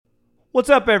What's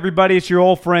up, everybody? It's your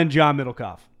old friend, John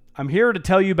Middlecoff. I'm here to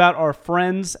tell you about our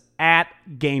friends at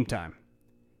Game Time.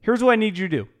 Here's what I need you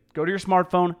to do. Go to your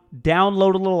smartphone,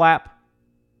 download a little app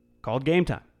called Game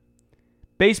Time.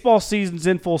 Baseball season's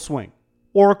in full swing.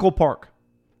 Oracle Park.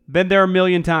 Been there a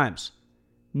million times.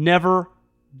 Never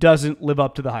doesn't live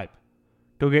up to the hype.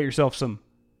 Go get yourself some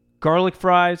garlic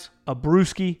fries, a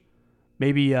brewski,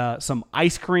 maybe some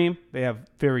ice cream. They have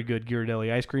very good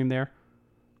Ghirardelli ice cream there.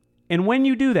 And when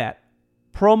you do that,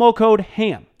 promo code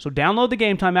HAM. So download the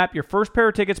Game Time app. Your first pair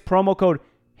of tickets, promo code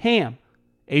HAM,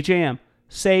 H-A-M,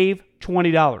 save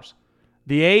 $20.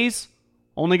 The A's,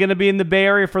 only going to be in the Bay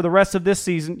Area for the rest of this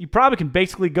season. You probably can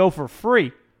basically go for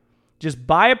free. Just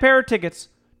buy a pair of tickets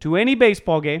to any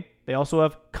baseball game. They also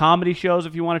have comedy shows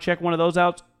if you want to check one of those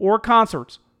out, or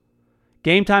concerts.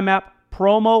 Game Time app,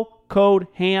 promo code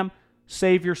HAM,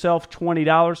 save yourself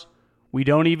 $20. We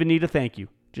don't even need a thank you.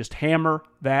 Just hammer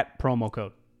that promo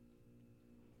code.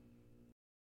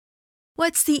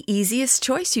 What's the easiest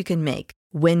choice you can make?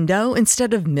 Window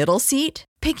instead of middle seat?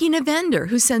 Picking a vendor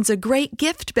who sends a great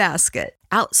gift basket?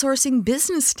 Outsourcing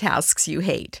business tasks you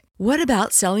hate? What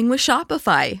about selling with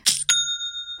Shopify?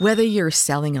 Whether you're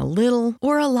selling a little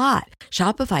or a lot,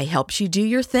 Shopify helps you do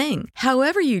your thing,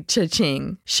 however you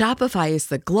cha-ching. Shopify is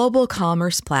the global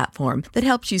commerce platform that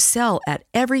helps you sell at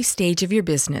every stage of your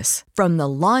business. From the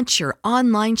launch your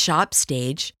online shop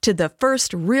stage to the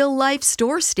first real-life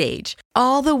store stage,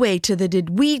 all the way to the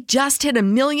did we just hit a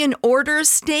million orders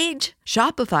stage.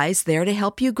 Shopify's there to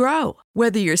help you grow.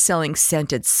 Whether you're selling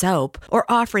scented soap or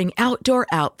offering outdoor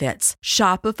outfits,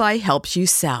 Shopify helps you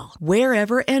sell.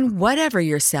 Wherever and whatever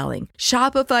you're selling,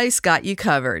 Shopify's got you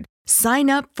covered. Sign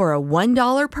up for a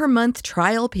 $1 per month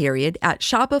trial period at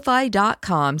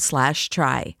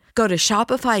shopify.com/try. Go to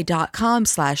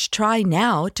shopify.com/try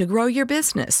now to grow your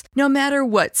business, no matter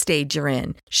what stage you're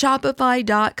in.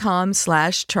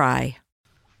 Shopify.com/try.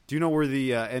 Do you know where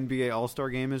the NBA All-Star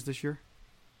Game is this year?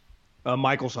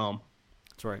 Michael's home.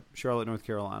 That's right, Charlotte, North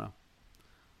Carolina.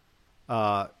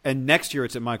 And next year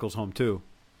it's at Michael's home too,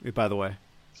 by the way.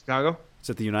 Chicago?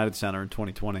 It's at the United Center in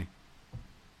 2020.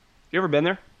 You ever been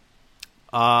there?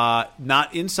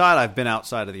 Not inside. I've been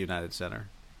outside of the United Center.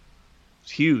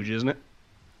 It's huge, isn't it?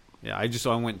 Yeah, I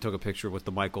went and took a picture with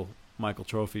the Michael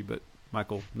trophy, but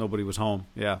nobody was home.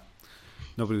 Yeah,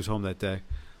 nobody was home that day.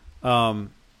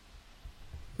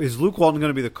 Is Luke Walton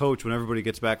going to be the coach when everybody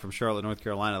gets back from Charlotte, North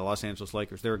Carolina, the Los Angeles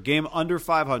Lakers? They're a game under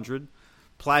 500.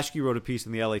 Plaschke wrote a piece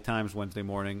in the LA Times Wednesday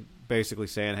morning basically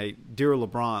saying, hey, dear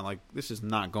LeBron, this is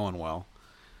not going well.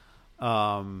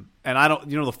 And I don't,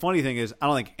 the funny thing is, I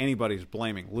don't think anybody's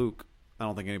blaming Luke. I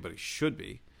don't think anybody should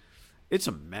be. It's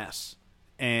a mess.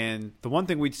 And the one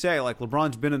thing we'd say,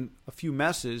 LeBron's been in a few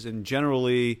messes, and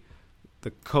generally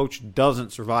the coach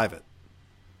doesn't survive it.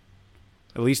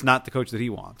 At least not the coach that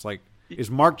he wants. Is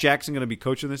Mark Jackson going to be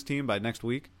coaching this team by next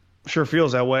week? Sure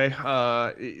feels that way.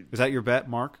 Is that your bet,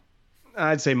 Mark?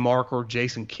 I'd say Mark or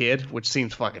Jason Kidd, which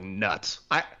seems fucking nuts.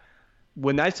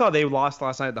 When I saw they lost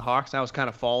last night at the Hawks, I was kind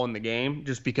of following the game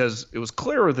just because it was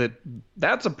clear that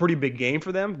that's a pretty big game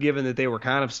for them, given that they were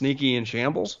kind of sneaky in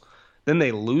shambles. Then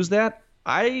they lose that.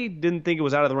 I didn't think it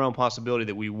was out of the realm of possibility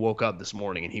that we woke up this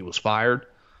morning and he was fired.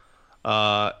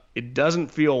 It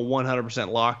doesn't feel 100%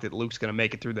 locked that Luke's going to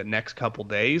make it through the next couple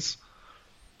days.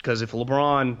 Because if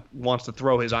LeBron wants to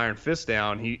throw his iron fist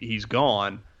down, he's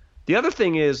gone. The other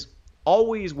thing is,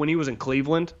 always when he was in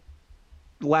Cleveland,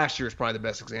 last year is probably the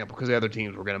best example because the other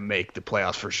teams were going to make the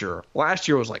playoffs for sure. Last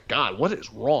year was God, what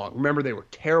is wrong? Remember, they were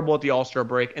terrible at the All-Star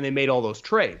break, and they made all those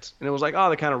trades. And it was they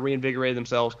kind of reinvigorated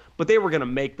themselves, but they were going to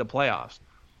make the playoffs.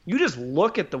 You just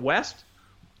look at the West,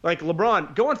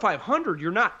 LeBron, going 500, you're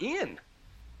not in.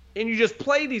 And you just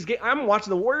play these games. I'm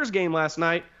watching the Warriors game last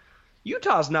night.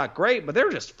 Utah's not great, but they're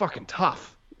just fucking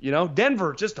tough.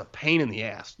 Denver's just a pain in the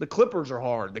ass. The Clippers are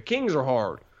hard. The Kings are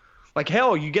hard.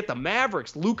 Hell, you get the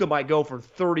Mavericks. Luka might go for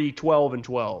 30, 12, and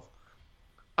 12.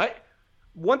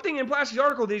 One thing in Plaschke's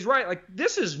article that he's right,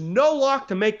 this is no lock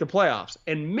to make the playoffs.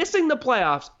 And missing the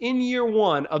playoffs in year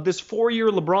one of this 4-year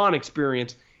LeBron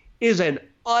experience is an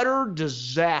utter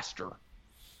disaster.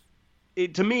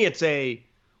 To me, it's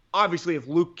obviously, if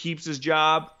Luke keeps his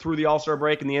job through the All-Star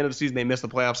break and the end of the season, they miss the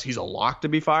playoffs, he's a lock to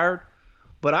be fired.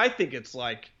 But I think it's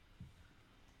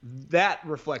that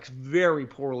reflects very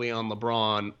poorly on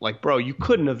LeBron. Bro, you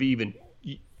couldn't have even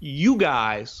 – you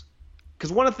guys –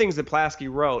 because one of the things that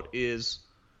Plaschke wrote is,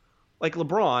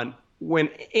 LeBron, when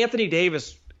Anthony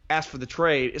Davis asked for the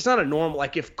trade, it's not a normal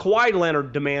 – if Kawhi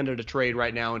Leonard demanded a trade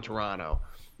right now in Toronto,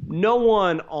 no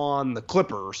one on the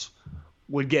Clippers –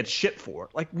 would get shit for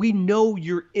it. We know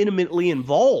you're intimately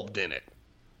involved in it.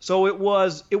 So it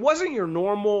wasn't your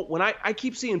normal, when I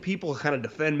keep seeing people kind of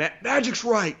defend Magic's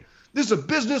right. This is a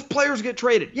business, players get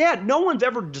traded. Yeah, no one's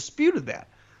ever disputed that.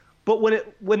 But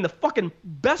when the fucking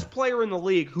best player in the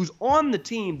league who's on the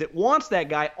team that wants that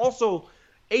guy, also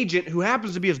agent who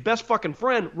happens to be his best fucking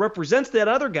friend, represents that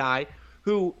other guy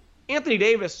who, Anthony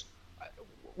Davis,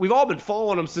 we've all been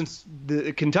following him since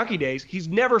the Kentucky days. He's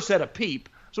never said a peep.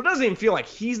 So it doesn't even feel like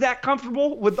he's that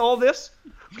comfortable with all this,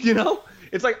 you know?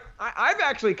 It's like I've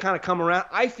actually kind of come around.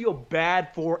 I feel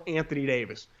bad for Anthony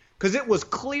Davis because it was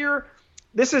clear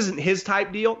this isn't his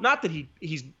type deal. Not that he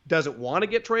doesn't want to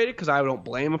get traded, because I don't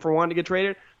blame him for wanting to get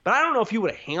traded. But I don't know if he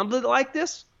would have handled it like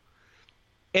this.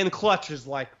 And Clutch is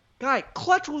like, guy,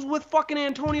 Clutch was with fucking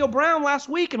Antonio Brown last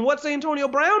week, and what's Antonio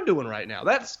Brown doing right now?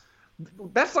 That's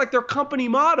like their company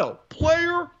motto.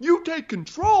 Player, you take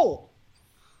control.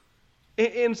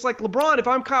 And it's like, LeBron, if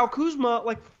I'm Kyle Kuzma,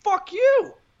 like, fuck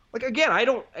you. Like, again,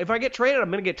 if I get traded,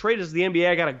 I'm going to get traded as the NBA.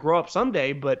 I got to grow up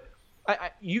someday, but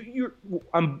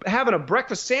I'm having a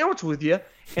breakfast sandwich with you,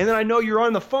 and then I know you're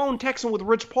on the phone texting with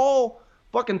Rich Paul,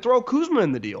 fucking throw Kuzma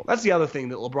in the deal. That's the other thing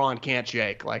that LeBron can't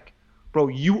shake. Like, bro,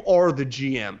 you are the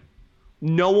GM.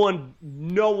 No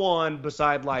one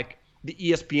beside, like, the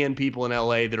ESPN people in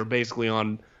LA that are basically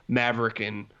on Maverick,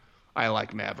 and I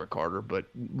like Maverick Carter, but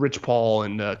Rich Paul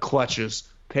and Clutch's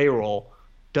payroll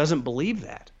doesn't believe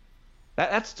that.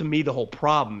 That's, to me, the whole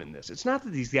problem in this. It's not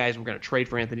that these guys were going to trade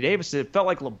for Anthony Davis. It felt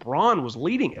like LeBron was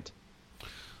leading it.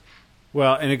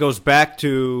 Well, and it goes back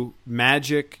to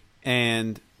Magic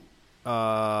and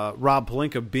Rob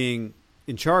Pelinka being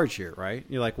in charge here, right?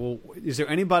 You're like, well, is there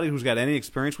anybody who's got any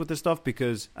experience with this stuff?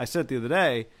 Because I said the other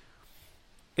day,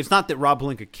 it's not that Rob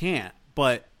Pelinka can't,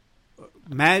 but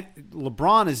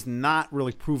LeBron is not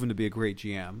really proven to be a great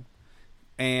GM.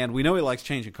 And we know he likes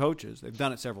changing coaches. They've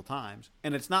done it several times.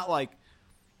 And it's not like,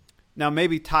 now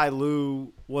maybe Ty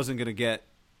Lue wasn't going to get,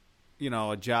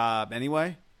 a job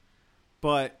anyway.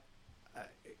 But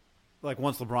like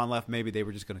once LeBron left, maybe they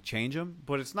were just going to change him.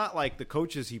 But it's not like the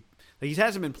coaches he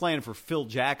hasn't been playing for Phil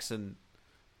Jackson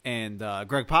and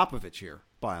Greg Popovich here,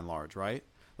 by and large, right?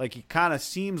 Like he kind of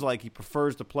seems like he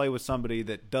prefers to play with somebody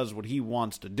that does what he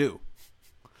wants to do,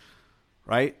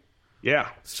 right? Yeah.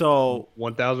 So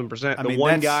 1,000%. The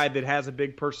one guy that has a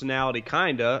big personality,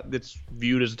 kinda, that's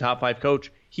viewed as a top 5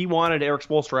 coach, he wanted Eric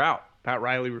Spoelstra out. Pat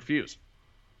Riley refused.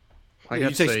 Like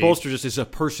you'd say Spoelstra just is a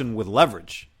person with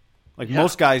leverage. Like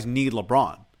most guys need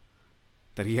LeBron.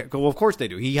 Well, of course they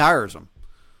do. He hires them.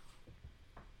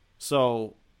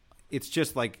 So it's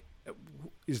just like,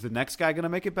 is the next guy going to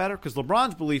make it better? Because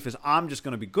LeBron's belief is I'm just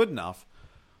going to be good enough.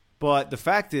 But the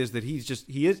fact is that he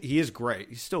is great.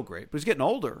 He's still great, but he's getting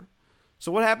older.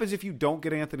 So what happens if you don't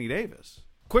get Anthony Davis?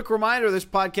 Quick reminder, this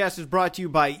podcast is brought to you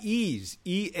by Eaze,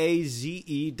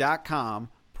 EAZE.com.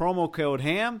 Promo code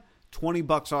HAM,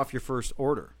 $20 off your first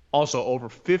order. Also, over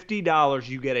 $50,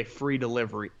 you get a free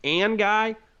delivery. And,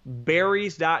 Guy,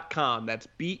 berries.com. That's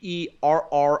BERRIES.com.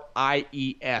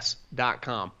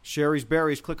 Sherry's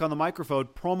Berries. Click on the microphone.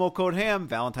 Promo code HAM.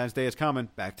 Valentine's Day is coming.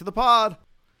 Back to the pod.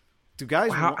 Do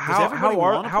guys? How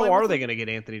are they going to get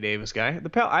Anthony Davis, Guy?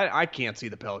 I can't see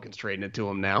the Pelicans trading it to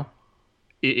him now.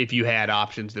 If you had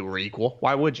options that were equal,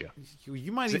 why would you?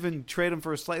 You might even trade him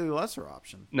for a slightly lesser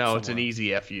option. No, somewhere. It's an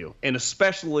easy FU. And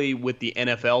especially with the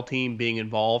NFL team being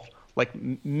involved, like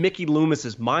Mickey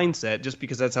Loomis's mindset, just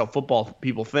because that's how football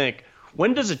people think.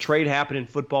 When does a trade happen in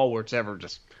football where it's ever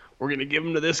just, we're going to give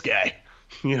him to this guy?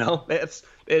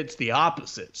 It's the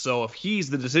opposite. So if he's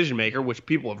the decision maker, which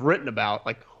people have written about,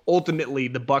 like ultimately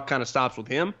the buck kind of stops with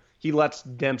him. He lets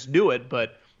Demps do it,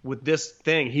 but with this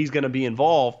thing, he's going to be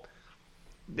involved.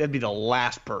 That'd be the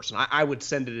last person. I would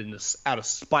send it out of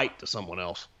spite to someone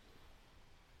else.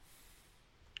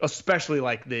 Especially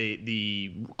like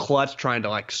the Clutch trying to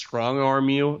like strong arm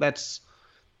you. That's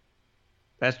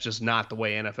just not the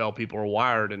way NFL people are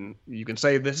wired. And you can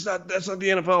say that's not the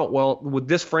NFL. Well, with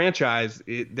this franchise,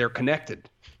 they're connected.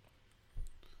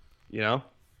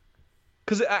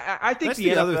 Because I think that's the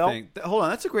NFL, other thing. Hold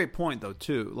on, that's a great point though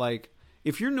too. Like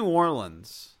if you're New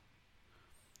Orleans,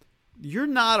 you're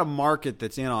not a market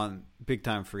that's in on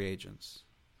big-time free agents.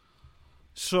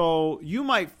 So you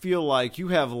might feel like you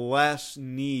have less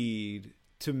need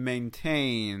to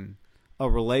maintain a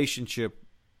relationship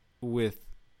with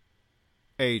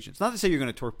agents. Not to say you're going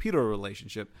to torpedo a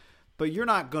relationship, but you're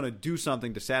not going to do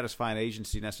something to satisfy an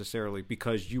agency necessarily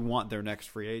because you want their next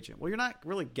free agent. Well, you're not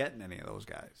really getting any of those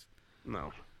guys.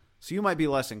 No. So you might be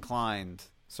less inclined.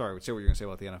 Sorry, I would say what you're going to say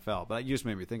about the NFL, but you just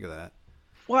made me think of that.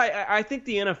 Well, I think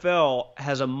the NFL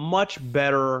has a much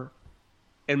better,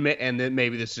 and then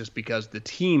maybe this is just because the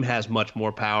team has much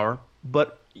more power,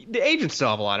 but the agents still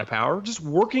have a lot of power. Just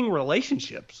working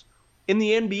relationships. In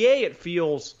the NBA, it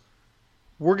feels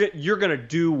you're going to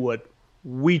do what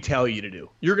we tell you to do.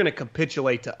 You're going to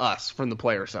capitulate to us from the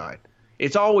player side.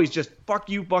 It's always just fuck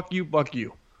you, fuck you, fuck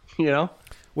you. You know?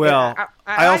 Well,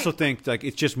 I also think like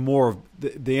it's just more of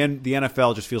the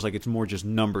NFL just feels like it's more just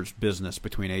numbers business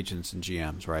between agents and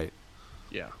GMs, right?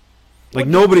 Yeah. Like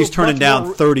nobody's turning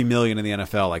down $30 million in the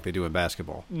NFL like they do in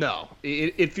basketball. No,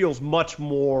 it feels much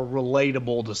more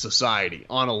relatable to society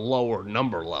on a lower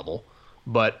number level.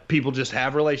 But people just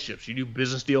have relationships. You do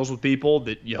business deals with people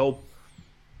that you hope,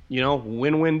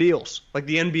 win-win deals. Like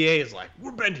the NBA is like,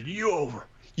 we're bending you over.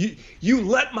 You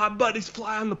let my buddies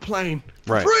fly on the plane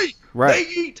for free. Right.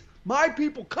 They eat. My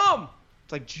people come.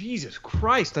 It's like, Jesus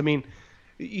Christ. I mean,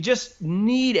 you just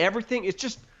need everything. It's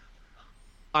just,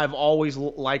 I've always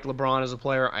liked LeBron as a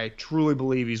player. I truly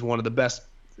believe he's one of the best,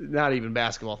 not even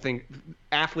basketball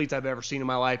athletes I've ever seen in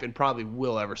my life and probably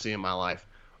will ever see in my life.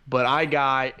 But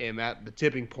I am at the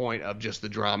tipping point of just the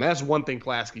drama. That's one thing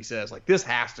Pulaski says. Like, this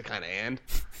has to kind of end.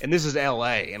 And this is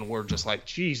L.A., and we're just like,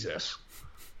 Jesus.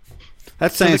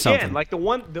 That's saying something. Like the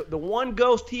one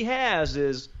ghost he has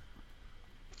is,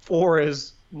 for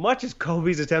as much as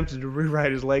Kobe's attempted to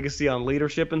rewrite his legacy on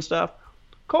leadership and stuff,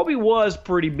 Kobe was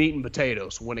pretty meat and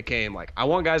potatoes when it came. Like, I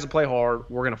want guys to play hard.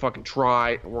 We're going to fucking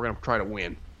try. We're going to try to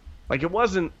win. Like, it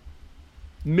wasn't,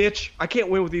 Mitch, I can't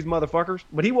win with these motherfuckers.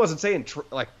 But he wasn't saying,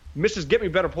 Mitch, just get me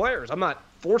better players. I'm not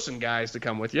forcing guys to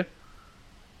come with you.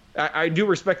 I do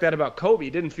respect that about Kobe.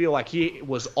 It didn't feel like he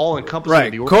was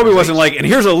all-encompassing. Right. Kobe wasn't like, and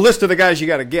here's a list of the guys you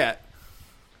got to get.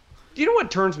 Do you know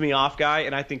what turns me off, Guy,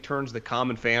 and I think turns the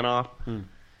common fan off?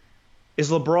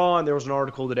 Is LeBron. There was an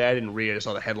article today. I didn't read it. I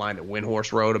saw the headline that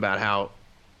Windhorst wrote about how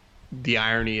the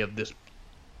irony of this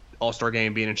All-Star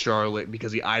game being in Charlotte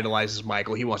because he idolizes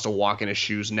Michael. He wants to walk in his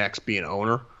shoes next, be an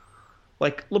owner.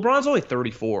 Like, LeBron's only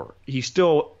 34. He's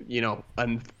still,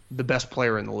 the best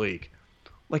player in the league.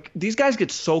 Like, these guys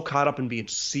get so caught up in being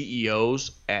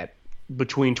CEOs at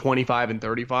between 25 and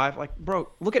 35. Like, bro,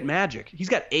 look at Magic. He's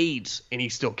got AIDS and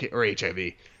he's still or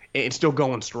HIV and still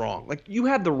going strong. Like, you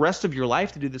have the rest of your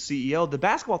life to do the CEO. The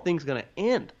basketball thing's going to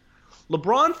end.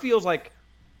 LeBron feels like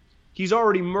he's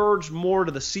already merged more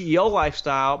to the CEO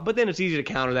lifestyle, but then it's easy to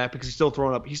counter that because he's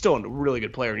still a really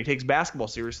good player and he takes basketball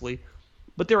seriously.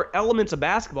 But there are elements of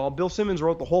basketball. Bill Simmons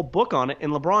wrote the whole book on it,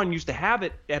 and LeBron used to have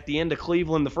it at the end of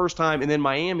Cleveland the first time, and then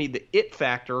Miami, the it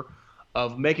factor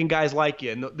of making guys like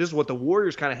you. And this is what the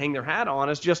Warriors kind of hang their hat on,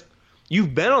 is just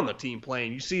you've been on the team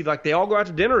playing. You see, like, they all go out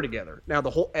to dinner together. Now the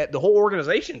whole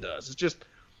organization does. It's just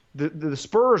the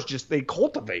Spurs they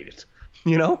cultivate it.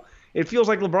 It feels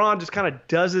like LeBron just kind of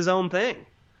does his own thing,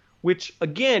 which,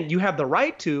 again, you have the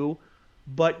right to,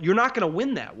 but you're not going to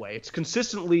win that way. It's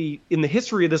consistently in the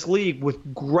history of this league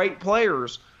with great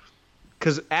players,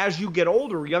 because as you get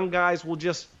older, young guys will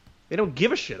they don't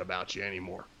give a shit about you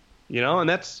anymore. And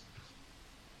that's,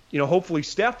 hopefully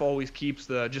Steph always keeps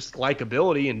the just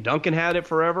likability, and Duncan had it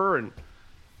forever. And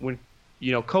when,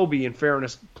 Kobe, in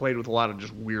fairness, played with a lot of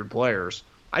just weird players.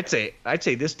 I'd say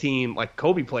this team, like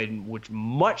Kobe played with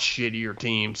much shittier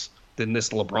teams than this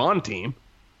LeBron team.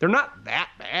 They're not that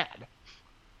bad.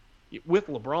 With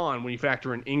LeBron, when you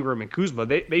factor in Ingram and Kuzma,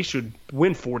 they should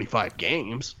win 45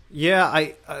 games.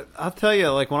 Yeah, I'll tell you,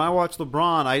 like, when I watch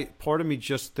LeBron, part of me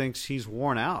just thinks he's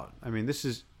worn out. I mean,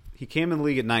 he came in the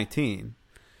league at 19.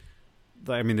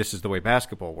 I mean, this is the way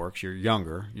basketball works. You're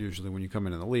younger, usually, when you come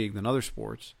in the league than other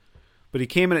sports. But he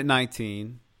came in at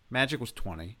 19. Magic was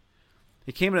 20.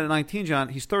 He came in at 19, John.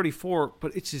 He's 34,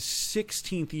 but it's his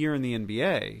 16th year in the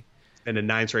NBA. And the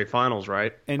 9 straight finals,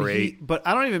 right? And but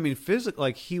I don't even mean physically.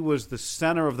 Like, he was the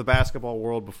center of the basketball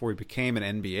world before he became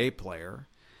an NBA player.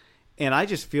 And I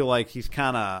just feel like he's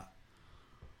kind of,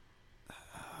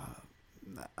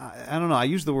 I don't know. I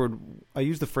use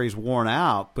the phrase worn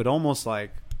out, but almost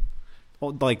like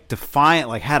defiant,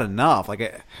 like had enough.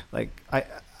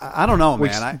 I don't know,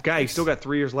 man. He's still got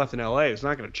 3 years left in LA. It's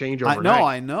not going to change overnight.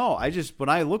 I know. When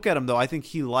I look at him, though, I think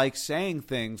he likes saying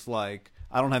things like,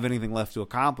 I don't have anything left to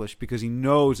accomplish, because he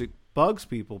knows it bugs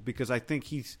people, because I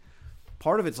think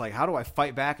part of it's like, how do I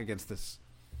fight back against this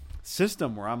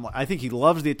system where I think he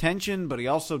loves the attention, but he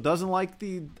also doesn't like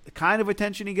the kind of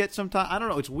attention he gets sometimes. I don't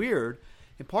know. It's weird.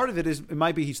 And part of it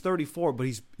might be he's 34, but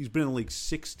he's been in the league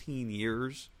 16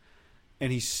 years,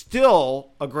 and he's still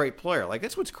a great player. Like,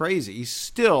 that's what's crazy. He's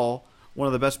still one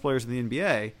of the best players in the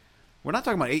NBA. We're not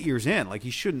talking about 8 years in. Like,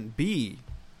 he shouldn't be.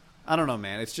 I don't know,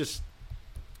 man. It's just...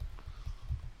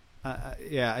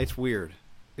 yeah, it's weird.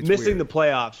 Missing the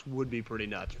playoffs would be pretty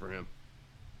nuts for him,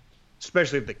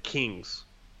 especially if the Kings.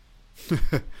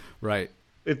 Right.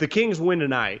 if the Kings win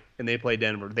tonight and they play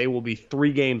Denver, they will be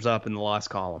 3 games up in the loss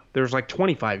column. There's like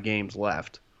 25 games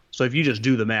left. So if you just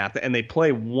do the math, and they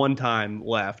play 1 time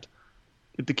left,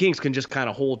 if the Kings can just kind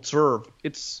of hold serve,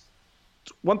 it's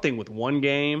one thing with 1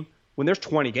 game. When there's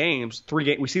 20 games, 3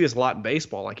 games, we see this a lot in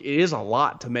baseball. Like, it is a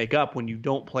lot to make up when you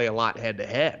don't play a lot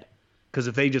head-to-head. Because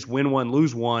if they just win 1,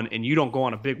 lose 1, and you don't go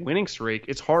on a big winning streak,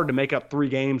 it's hard to make up 3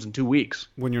 games in 2 weeks.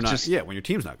 When you're not, when your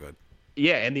team's not good.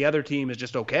 Yeah, and the other team is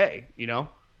just okay, you know?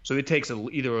 So it takes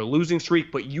either a losing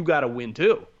streak, but you got to win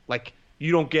too. Like,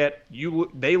 you don't get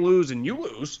they lose and you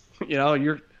lose. You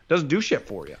know, doesn't do shit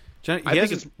for you. Johnny,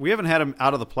 we haven't had him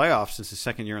out of the playoffs since his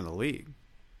second year in the league.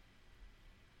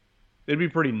 It'd be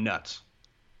pretty nuts,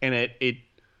 and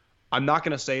I'm not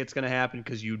going to say it's going to happen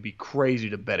because you'd be crazy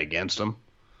to bet against them,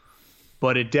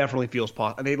 but it definitely feels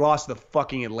possible. They lost to the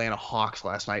fucking Atlanta Hawks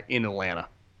last night in Atlanta,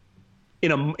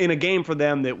 in a game for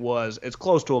them that was as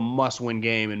close to a must-win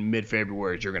game in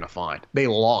mid-February as you're going to find. They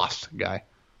lost, guy.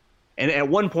 And at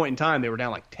one point in time, they were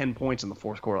down like 10 points in the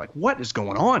fourth quarter. Like, what is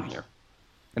going on here?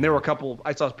 And there were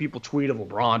I saw people tweet of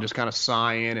LeBron just kind of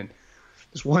sighing. And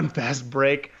this one fast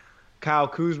break, Kyle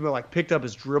Kuzma like picked up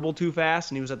his dribble too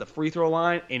fast, and he was at the free throw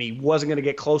line, and he wasn't going to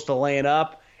get close to laying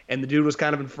up. And the dude was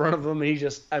kind of in front of him,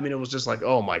 and it was just like,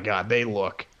 oh my God, they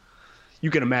look.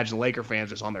 You can imagine Laker fans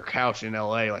just on their couch in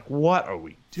L.A. like, what are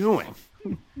we doing?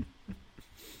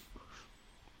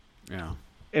 Yeah.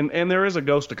 And there is a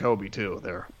ghost of Kobe too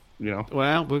there. You know,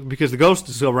 well, because the ghost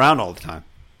is still around all the time.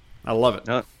 I love it.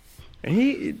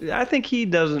 I think he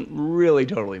doesn't really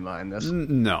totally mind this.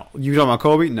 No, you talking about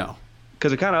Kobe? No,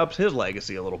 because it kind of ups his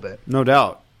legacy a little bit. No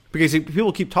doubt, because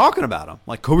people keep talking about him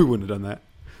like Kobe wouldn't have done that,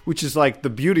 which is like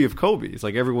the beauty of Kobe. It's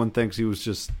like everyone thinks he was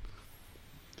just.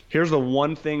 Here's the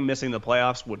one thing missing the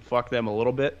playoffs would fuck them a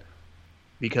little bit,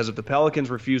 because if the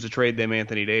Pelicans refuse to trade them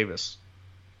Anthony Davis,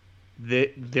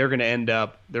 they're going to end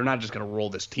up. They're not just going to roll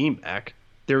this team back.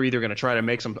 They're either going to try to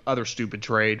make some other stupid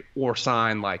trade or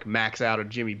sign like max out a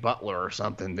Jimmy Butler or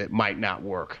something that might not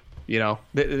work. You know,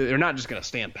 they're not just going to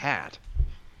stand pat.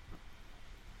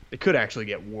 It could actually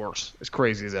get worse, as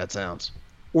crazy as that sounds,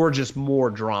 or just more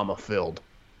drama filled.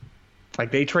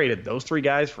 Like they traded those 3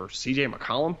 guys for C.J.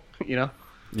 McCollum. You know.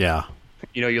 Yeah.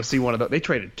 You know, you'll see one of those. They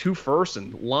traded 2 firsts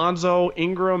and Lonzo,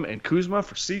 Ingram, and Kuzma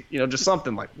for just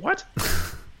something like what?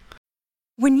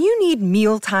 When you need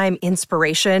mealtime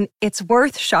inspiration, it's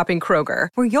worth shopping Kroger,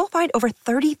 where you'll find over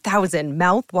 30,000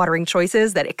 mouth-watering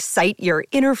choices that excite your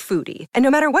inner foodie. And no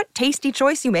matter what tasty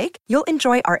choice you make, you'll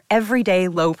enjoy our everyday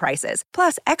low prices,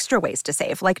 plus extra ways to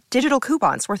save, like digital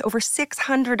coupons worth over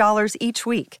 $600 each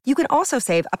week. You can also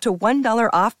save up to $1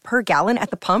 off per gallon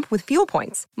at the pump with fuel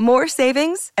points. More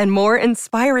savings and more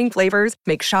inspiring flavors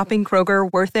make shopping Kroger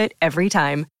worth it every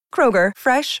time. Kroger,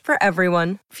 fresh for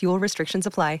everyone. Fuel restrictions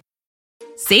apply.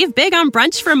 Save big on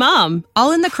brunch for mom,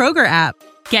 all in the Kroger app.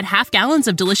 Get half gallons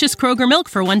of delicious Kroger milk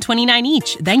for $1.29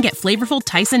 each. Then get flavorful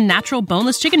Tyson natural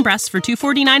boneless chicken breasts for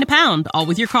 $2.49 a pound, all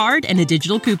with your card and a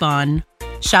digital coupon.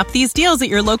 Shop these deals at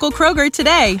your local Kroger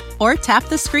today, or tap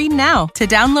the screen now to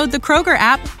download the Kroger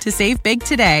app to save big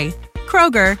today.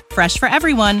 Kroger, fresh for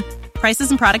everyone. Prices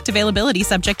and product availability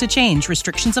subject to change.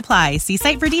 Restrictions apply. See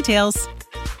site for details.